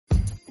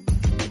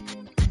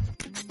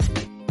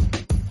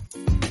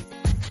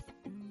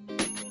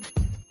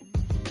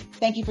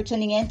Thank you for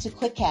tuning in to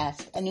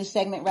QuickCast, a new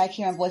segment right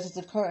here on Voices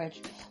of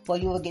Courage, where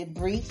you will get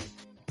brief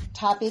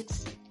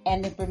topics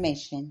and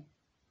information.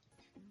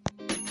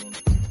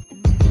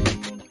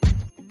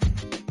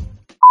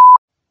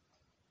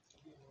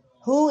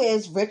 Who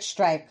is Rich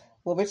Strike?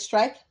 Well, Rich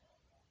Strike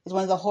is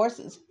one of the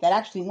horses that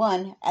actually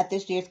won at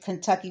this year's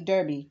Kentucky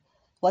Derby.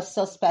 What's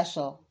so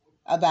special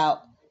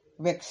about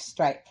Rich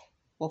Strike?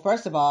 Well,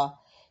 first of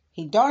all,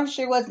 he darn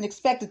sure wasn't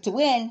expected to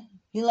win.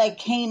 He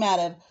came out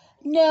of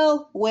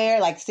nowhere,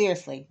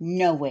 seriously,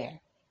 nowhere.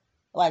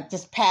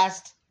 Just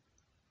passed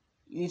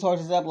these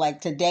horses up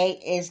today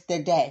is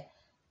the day.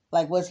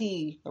 Was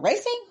he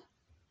racing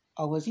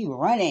or was he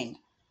running?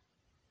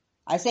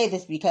 I say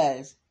this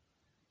because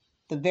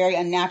the very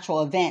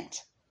unnatural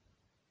event,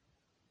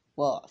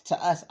 well, to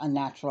us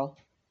unnatural,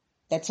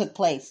 that took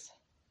place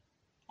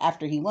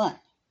after he won.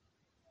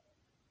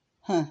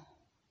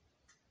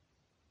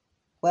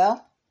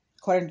 Well,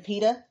 according to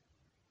PETA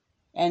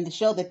and the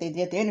show that they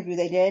did, the interview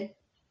they did,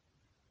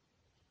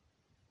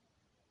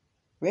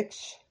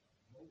 Rich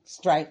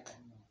Strike,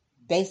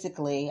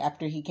 basically,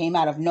 after he came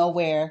out of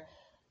nowhere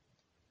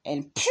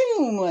and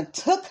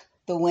took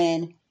the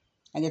win,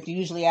 and it's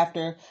usually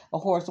after a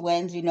horse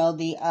wins,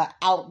 the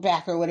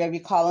outback or whatever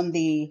you call him,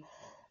 the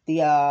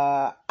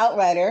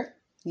outrider,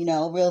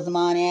 reels him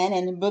on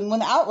in. But when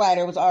the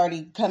outrider was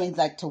already coming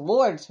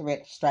towards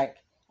Rich Strike,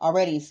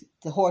 already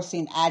the horse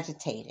seemed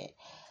agitated,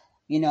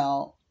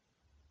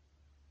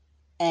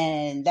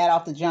 and that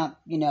off the jump,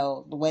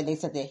 the way they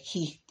said that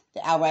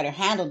the outrider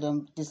handled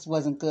him just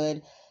wasn't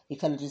good. He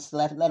could have just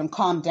let him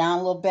calm down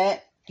a little bit,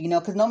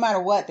 because no matter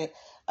what,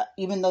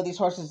 even though these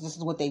horses, this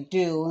is what they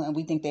do, and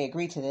we think they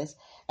agree to this,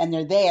 and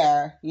they're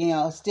there,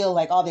 still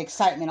all the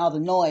excitement, all the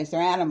noise,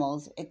 they're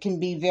animals, it can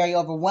be very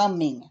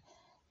overwhelming.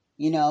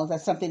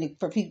 That's something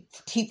for people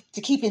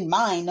to keep in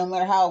mind, no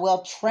matter how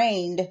well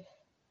trained,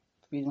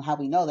 how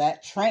we know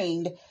that,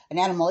 trained an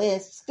animal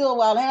is, still a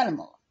wild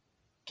animal.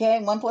 Okay,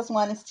 1 +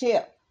 1 is 2,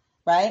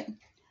 right?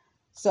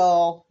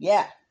 So,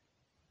 yeah,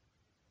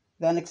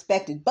 the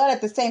unexpected. But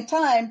at the same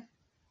time,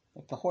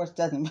 if the horse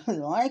doesn't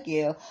really like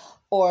you,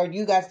 or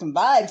you got some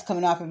vibes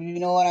coming off of you, you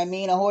know what I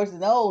mean? A horse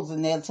knows,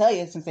 and they'll tell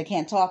you since they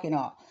can't talk and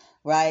all,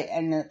 right?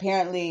 And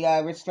apparently,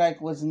 Rich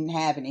Strike wasn't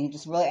having it. He was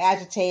just really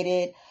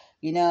agitated.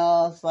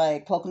 It's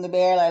like poking the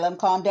bear, let him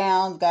calm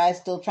down. The guy's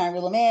still trying to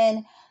reel him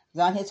in.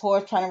 He's on his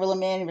horse trying to reel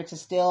him in. Rich is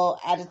still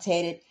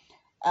agitated.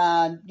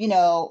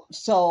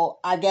 So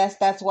I guess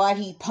that's why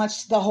he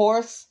punched the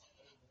horse.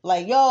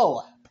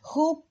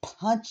 Who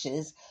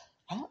punches?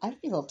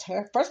 I'd be a little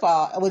terrified. First of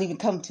all, it wouldn't even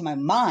come to my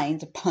mind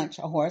to punch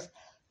a horse.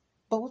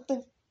 But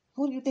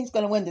who do you think's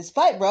going to win this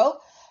fight, bro?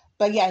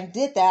 But yeah, he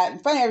did that in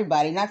front of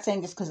everybody. Not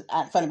saying just because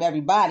in front of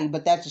everybody,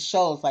 but that just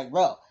shows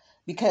bro.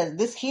 Because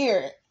this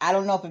here, I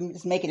don't know if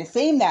it's making it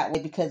seem that way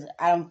because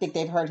I don't think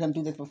they've heard him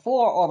do this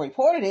before or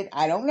reported it.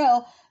 I don't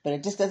know. But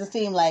it just doesn't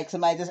seem like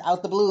somebody just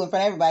out the blue in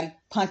front of everybody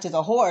punches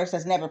a horse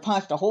that's never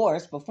punched a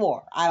horse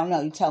before. I don't know.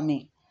 You tell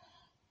me.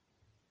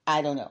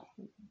 I don't know.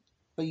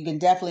 But you can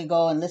definitely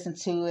go and listen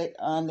to it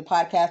on the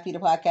podcast, PETA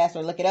Podcast,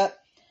 or look it up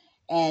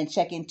and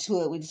check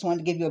into it. We just wanted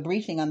to give you a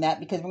briefing on that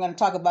because we're going to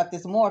talk about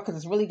this more because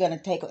it's really going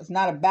to it's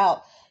not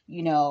about,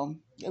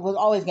 it was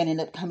always going to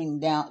end up coming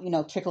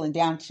down, trickling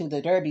down to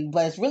the Derby,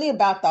 but it's really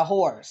about the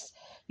horse,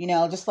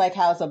 just like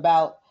how it's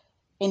about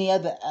any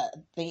other,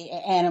 the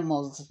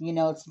animals,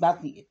 it's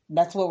about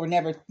that's what we're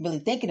never really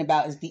thinking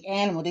about is the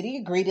animal. Did he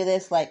agree to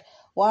this?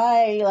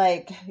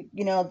 Why,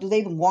 do they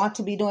even want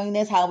to be doing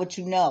this? How would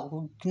you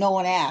know? No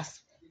one asked.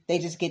 They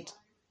just get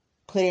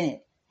put in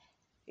it.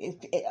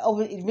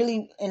 It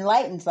really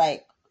enlightens,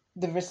 the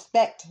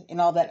respect and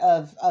all that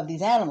of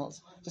these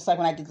animals. Just like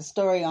when I did the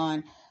story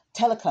on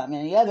Telecom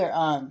and the other,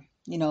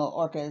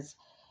 orcas.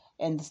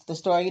 And the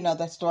story,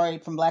 that story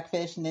from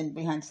Blackfish and then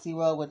Behind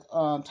SeaWorld with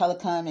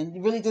Telecom. And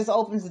it really just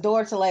opens the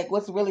door to,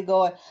 what's really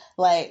going,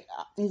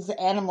 these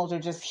animals are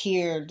just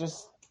here,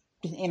 just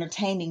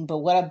entertaining, but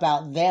what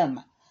about them?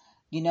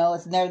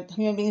 It's never,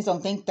 human beings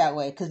don't think that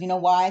way. Because you know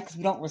why? Because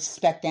we don't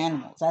respect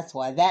animals. That's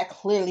why. That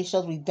clearly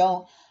shows we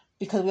don't,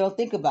 because we don't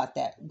think about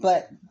that.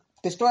 But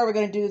the story we're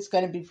going to do is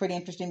going to be pretty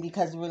interesting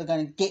because we're really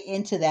going to get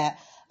into that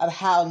of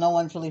how no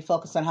one's really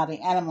focused on how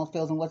the animal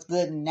feels and what's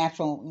good and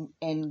natural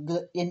and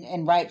good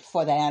and right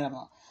for the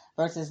animal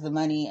versus the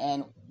money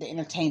and the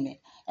entertainment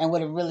and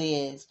what it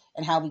really is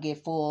and how we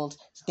get fooled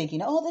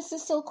thinking, oh, this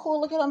is so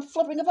cool. Look at him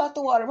flipping about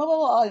the water. Blah, blah,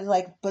 blah.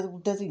 It's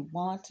but does he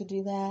want to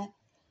do that?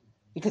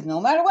 Because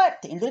no matter what,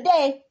 at the end of the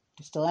day,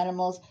 they're still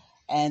animals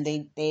and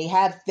they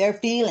have their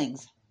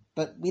feelings.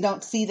 But we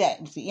don't see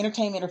that. We see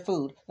entertainment or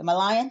food. Am I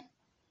lying?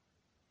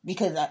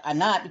 Because I'm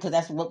not, because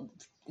that's what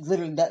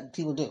literally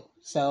people do.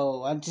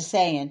 So I'm just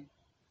saying,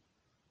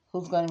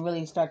 who's going to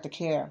really start to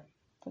care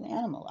for the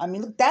animal? I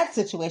mean, look, that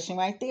situation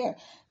right there.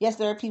 Yes,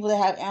 there are people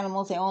that have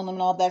animals, they own them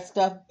and all that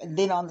stuff. And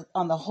then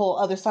on the whole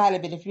other side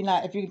of it, if you're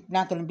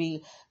not going to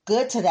be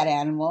good to that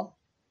animal,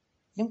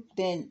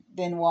 then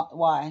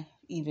why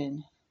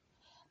even?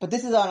 But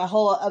this is on a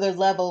whole other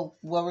level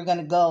where we're going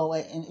to go,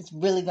 and it's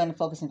really going to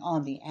focus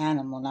on the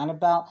animal, not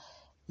about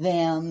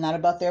them, not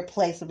about their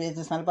place of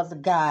business, not about the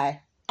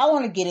guy. I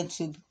want to get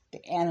into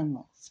the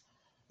animals,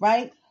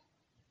 right?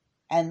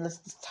 And let's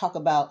just talk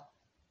about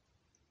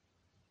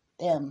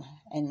them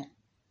and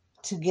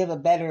to give a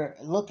better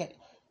look at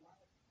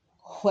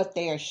what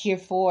they are here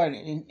for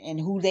and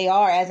who they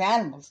are as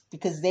animals,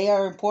 because they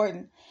are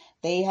important.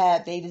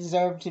 They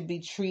deserve to be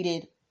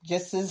treated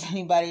just as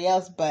anybody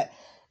else, but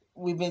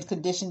we've been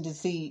conditioned to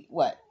see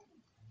what?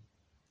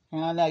 I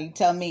don't know, you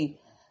tell me.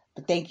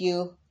 But thank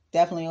you.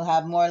 Definitely we'll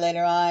have more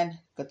later on.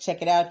 Go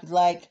check it out if you'd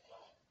like.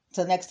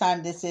 Until next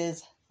time, this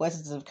is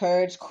Voices of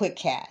Courage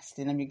Quickcast,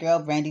 and I'm your girl,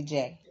 Brandy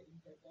J.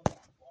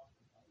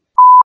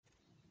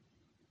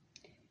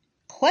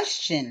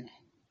 Question: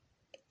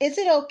 is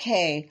it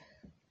okay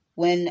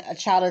when a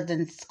child is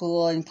in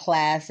school in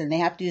class and they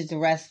have to use the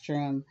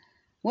restroom?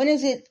 When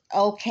is it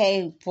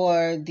okay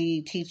for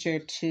the teacher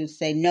to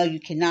say, no, you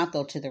cannot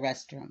go to the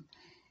restroom?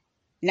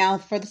 Now,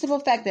 for the simple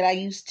fact that I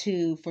used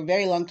to, for a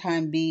very long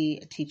time, be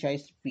a teacher, I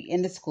used to be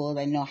in the schools.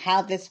 I know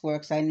how this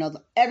works. I know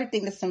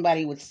everything that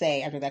somebody would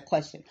say after that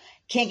question.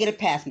 Can't get it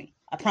past me.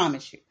 I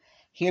promise you.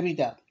 Here we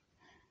go.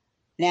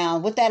 Now,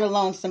 with that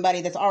alone,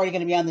 somebody that's already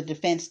going to be on the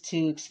defense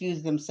to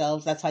excuse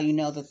themselves, that's how you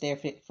know that they're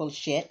full of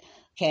shit,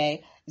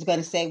 okay, is going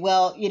to say,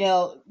 well,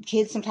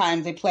 kids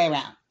sometimes they play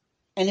around.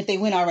 And if they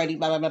win already,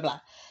 blah, blah, blah, blah.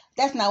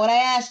 That's not what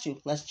I asked you.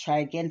 Let's try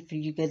again for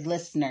you good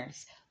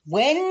listeners.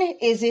 When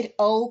is it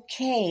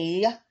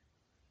okay?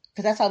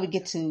 Because that's how we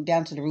get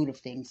down to the root of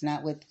things,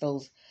 not with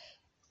those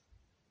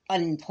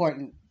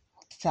unimportant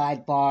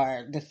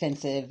sidebar,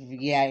 defensive,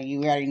 yeah,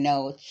 you already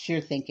know what you're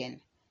thinking.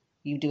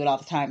 You do it all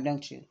the time,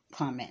 don't you?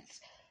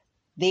 Comments.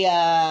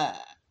 The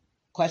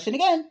question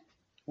again,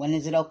 when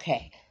is it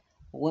okay?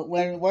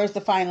 Where's the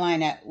fine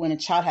line at when a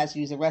child has to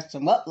use the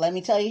restroom? Well, let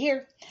me tell you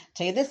here.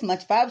 Tell you this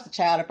much. If I was a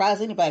child, or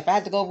probably anybody, if I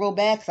had to go real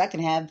bad, because I can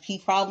have pee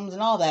problems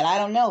and all that, I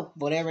don't know,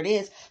 whatever it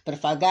is. But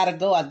if I gotta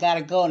go, I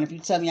gotta go. And if you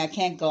tell me I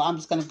can't go, I'm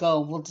just gonna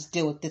go, and we'll just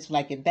deal with this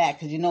when I get back.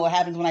 Because you know what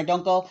happens when I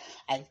don't go?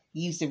 I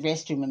use the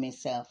restroom in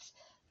myself.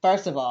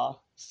 First of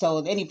all, so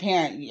any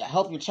parent, I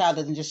hope your child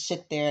doesn't just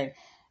sit there and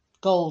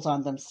goes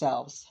on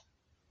themselves.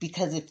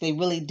 Because if they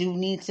really do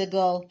need to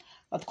go,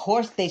 of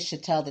course they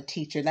should tell the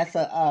teacher. That's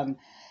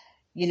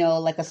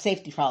like a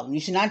safety problem.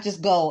 You should not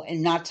just go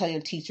and not tell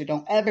your teacher.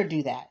 Don't ever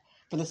do that.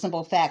 For the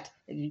simple fact,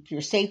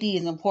 your safety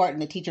is important.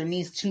 The teacher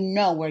needs to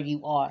know where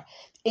you are.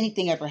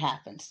 Anything ever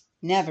happens.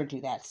 Never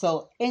do that.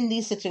 So in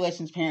these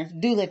situations, parents,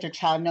 do let your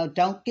child know.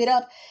 Don't get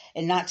up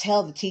and not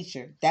tell the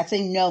teacher. That's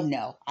a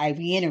no-no. I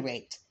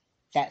reiterate.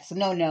 That's a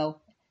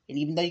no-no. And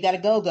even though you got to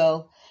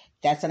go,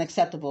 that's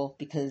unacceptable,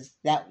 because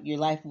that your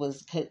life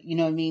was, you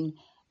know what I mean?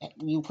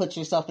 You put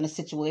yourself in a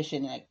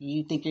situation like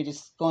you think you're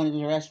just going to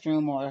the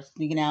restroom or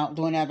sneaking out,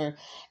 doing whatever,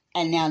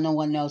 and now no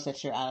one knows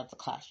that you're out of the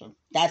classroom.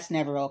 That's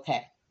never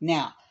okay.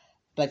 Now,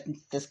 but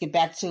let's get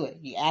back to it.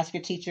 You ask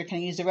your teacher, can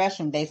I use the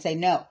restroom? They say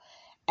no.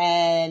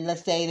 And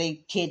let's say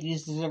the kid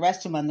uses the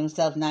restroom on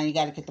themselves. Now you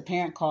got to get the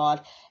parent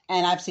called.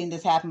 And I've seen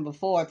this happen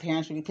before.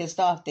 Parents will be pissed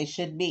off. They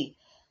should be.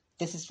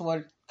 This is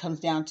what comes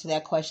down to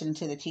that question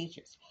to the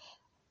teachers.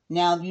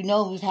 Now,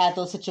 we've had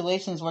those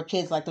situations where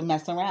kids like to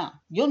mess around.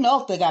 You'll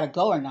know if they got to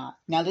go or not.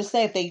 Now, just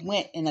say if they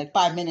went in like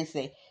 5 minutes,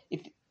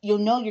 you'll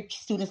know your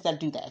students that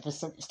do that. If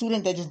it's a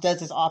student that just does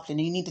this often,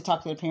 and you need to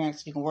talk to their parents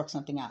so you can work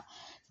something out.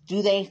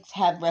 Do they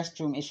have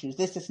restroom issues?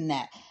 This, and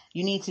that.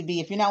 You need to be,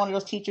 if you're not one of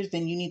those teachers,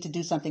 then you need to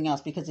do something else.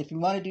 Because if you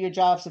want to do your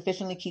job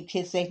sufficiently, keep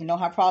kids safe, and don't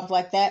have problems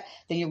like that,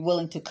 then you're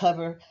willing to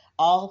cover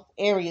all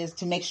areas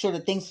to make sure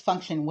that things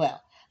function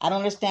well. I don't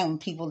understand when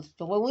people,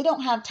 well, we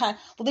don't have time.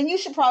 Well, then you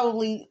should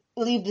probably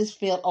leave this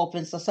field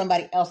open so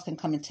somebody else can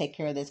come and take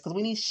care of this, because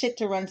we need shit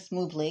to run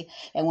smoothly.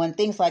 And when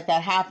things like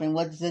that happen,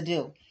 what does it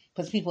do?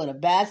 Puts people in a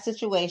bad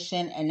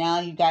situation, and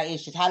now you got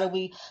issues. How do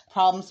we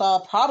problem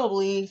solve?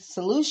 Probably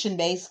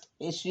solution-based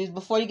issues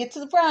before you get to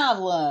the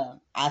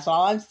problem. That's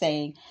all I'm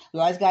saying. We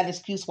always got an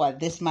excuse why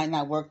this might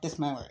not work, this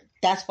might work.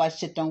 That's why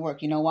shit don't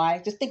work. You know why?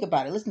 Just think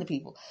about it. Listen to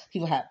people.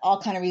 People have all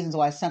kind of reasons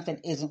why something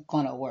isn't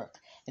going to work,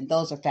 and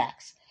those are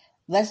facts.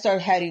 Let's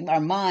start having our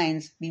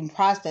minds being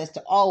processed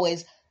to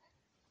always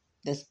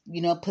just,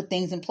 put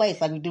things in place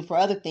like we do for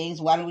other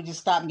things. Why don't we just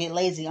stop and get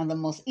lazy on the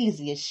most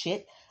easiest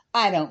shit?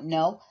 I don't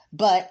know.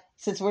 But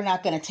since we're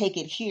not going to take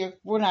it here,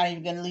 we're not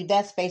even going to leave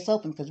that space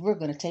open, because we're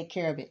going to take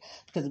care of it.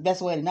 Because the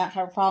best way to not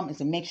have a problem is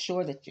to make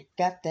sure that you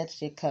got that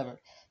shit covered.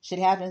 Shit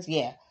happens,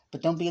 yeah.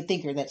 But don't be a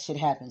thinker that shit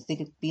happens.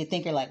 Be a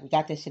thinker like, we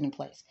got this shit in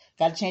place.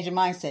 Got to change your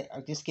mindset,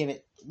 or just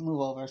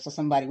move over so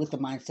somebody with the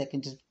mindset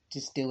can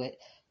just do it.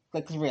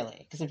 Like, really.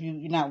 Because if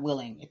you're not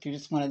willing, if you're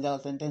just one of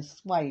those, then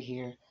that's why you're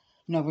here.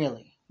 No,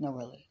 really.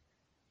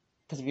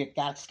 Because if you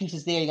got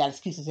excuses there, you got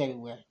excuses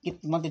everywhere. You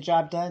want the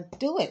job done,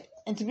 do it.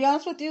 And to be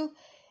honest with you,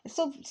 it's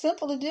so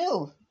simple to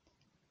do.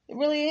 It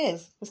really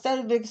is. Instead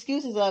of the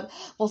excuses of,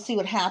 we'll see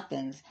what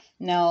happens.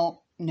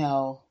 No,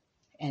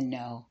 and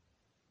no.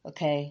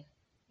 Okay?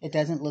 It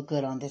doesn't look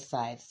good on this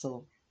side,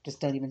 so just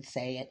don't even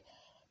say it.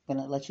 I'm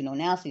going to let you know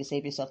now so you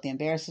save yourself the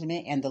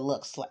embarrassment and the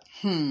looks like,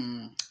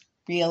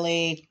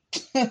 really?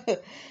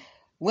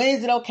 When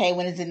is it okay?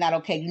 When is it not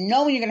okay? You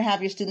know when you're going to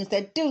have your students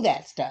that do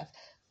that stuff.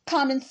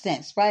 Common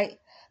sense, right?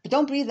 But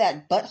don't be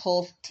that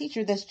butthole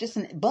teacher that's just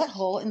a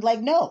butthole and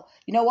like, no.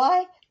 You know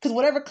why? Because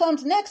whatever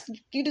comes next,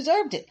 you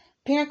deserved it.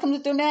 Parent comes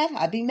if they're mad,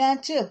 I'd be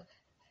mad too.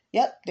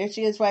 Yep, there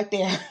she is right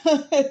there.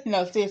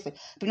 No, seriously.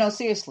 But no,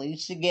 seriously, you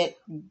should get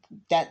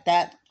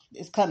that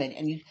is coming,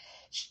 and you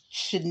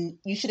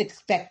should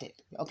expect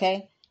it,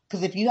 okay?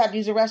 Because if you have to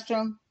use a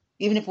restroom,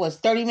 even if it was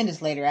 30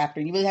 minutes later after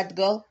you really have to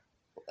go,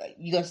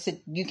 you gonna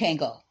sit. You can't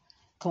go.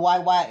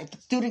 Cause why? If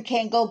the student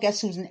can't go, guess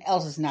who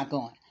else is not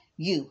going?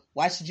 You.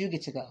 Why should you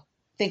get to go?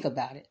 Think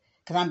about it.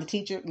 Because I'm the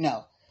teacher?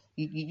 No.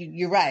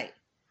 You're right.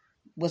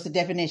 What's the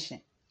definition?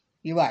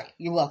 You're right.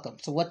 You're welcome.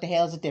 So what the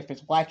hell is the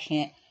difference? Why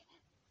can't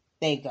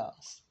they go?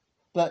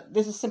 But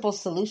there's a simple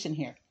solution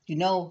here. You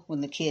know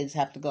when the kids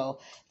have to go.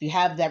 If you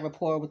have that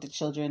rapport with the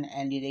children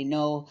and they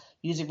know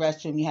use a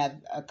restroom, you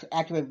have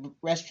accurate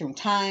restroom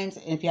times.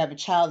 And if you have a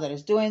child that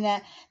is doing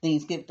that, then you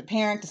get the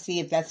parent to see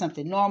if that's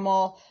something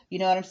normal. You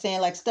know what I'm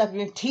saying? Like stuff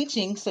you're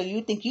teaching, so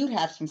you think you'd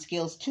have some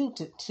skills too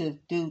to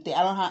do.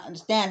 I don't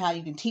understand how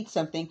you can teach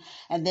something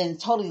and then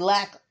totally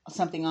lack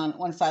something on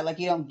one side, like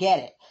you don't get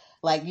it.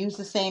 Like use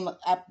the same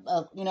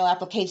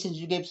applications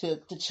you give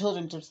to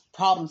children to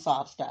problem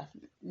solve stuff.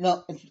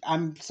 No,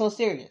 I'm so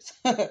serious.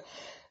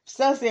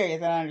 So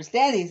serious. I don't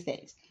understand these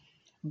things.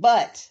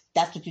 But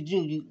that's what you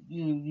do.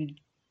 You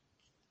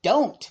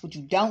don't. What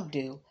you don't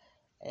do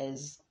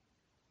is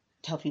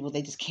tell people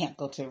they just can't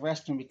go to the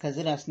restroom because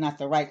it's not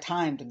the right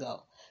time to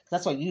go.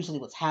 That's what usually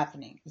what's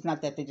happening. It's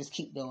not that they just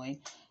keep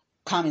going.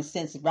 Common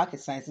sense and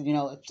rocket science.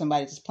 If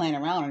somebody's just playing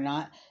around or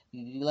not,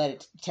 you let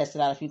it test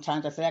it out a few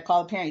times. I said, I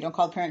call the parent. You don't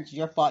call the parent. It's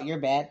your fault. You're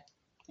bad.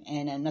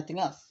 And nothing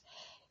else.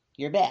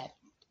 You're bad.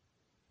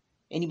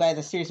 Anybody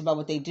that's serious about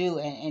what they do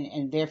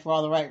and there for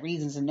all the right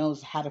reasons and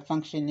knows how to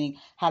function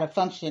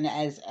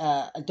as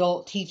a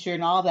adult teacher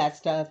and all that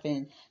stuff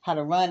and how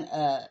to run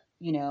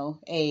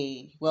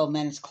a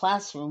well-managed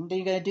classroom, then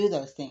you're going to do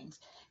those things.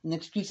 And the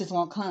excuses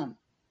won't come.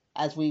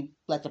 As we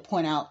like to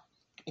point out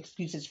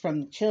excuses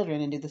from the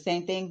children and do the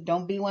same thing,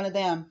 don't be one of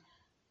them.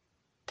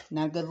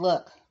 Not a good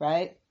look,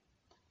 right?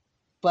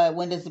 But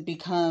when does it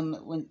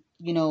become,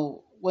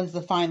 when's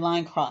the fine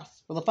line crossed?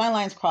 Well, the fine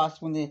line's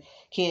crossed when the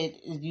kid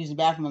is using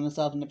the bathroom on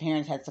themselves and the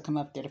parents has to come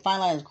up there. The fine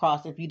line is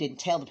crossed if you didn't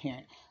tell the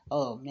parent.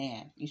 Oh,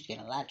 man, you should get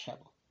in a lot of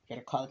trouble. You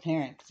better call the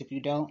parent, because if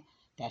you don't,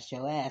 that's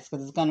your ass.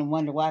 Because it's going to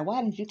wonder why.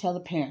 Why didn't you tell the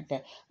parent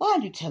that? Why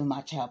didn't you tell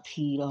my child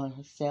peed on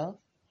herself?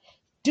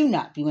 Do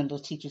not be one of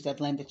those teachers that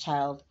blame the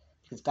child,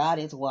 because God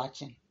is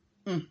watching.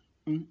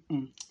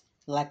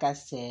 Like I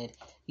said,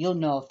 you'll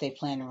know if they're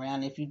playing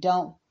around. If you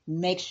don't,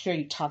 make sure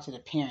you talk to the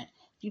parent.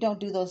 If you don't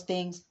do those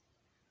things,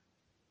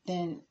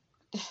 then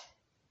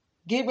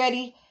get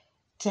ready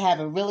to have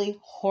a really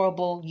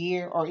horrible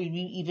year, or if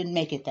you even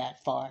make it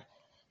that far.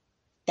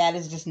 That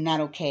is just not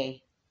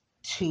okay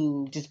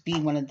to just be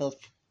one of those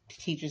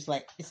teachers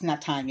like, it's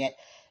not time yet.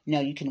 No,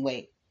 you can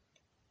wait.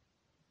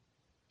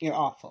 You're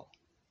awful.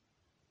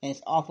 And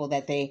it's awful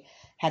that they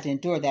had to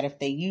endure that if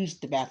they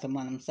used the bathroom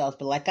on themselves.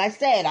 But like I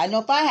said, I know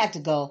if I had to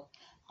go,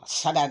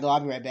 I gotta go, I'll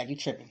be right back. You're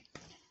tripping.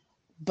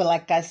 But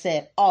like I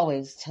said,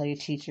 always tell your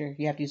teacher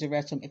you have to use a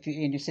restroom if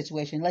you're in your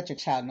situation. Let your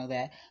child know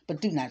that. But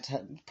do not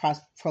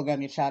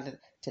program your child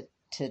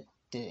to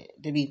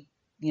be,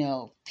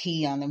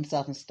 pee on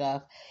themselves and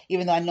stuff.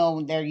 Even though I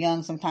know they're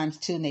young sometimes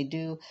too, and they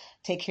do.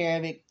 Take care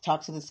of it.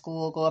 Talk to the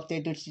school. Go up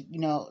there.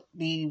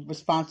 Be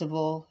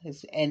responsible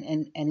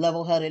and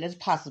level-headed as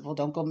possible.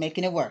 Don't go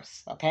making it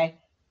worse, okay?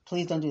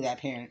 Please don't do that,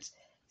 parents.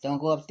 Don't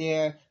go up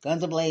there,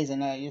 guns a-blazing.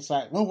 You're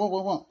like,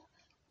 won't.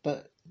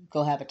 But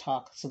go have a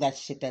talk so that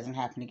shit doesn't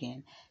happen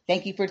again.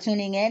 Thank you for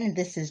tuning in, and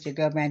this is your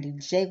girl Brandy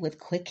J with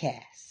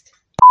QuickCast.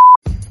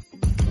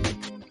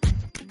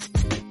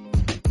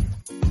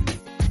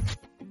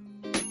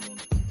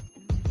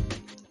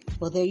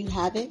 Well, there you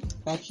have it,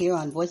 right here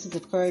on Voices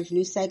of Courage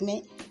new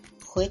segment,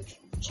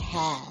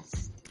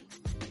 QuickCast.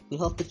 We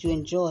hope that you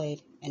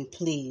enjoyed, and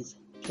please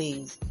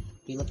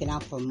be looking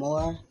out for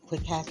more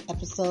QuickCast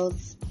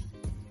episodes.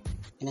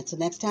 And until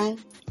next time,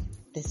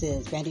 this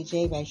is Brandy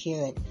J right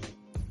here at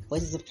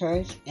Voices of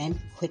Courage and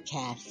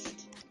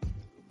QuickCast.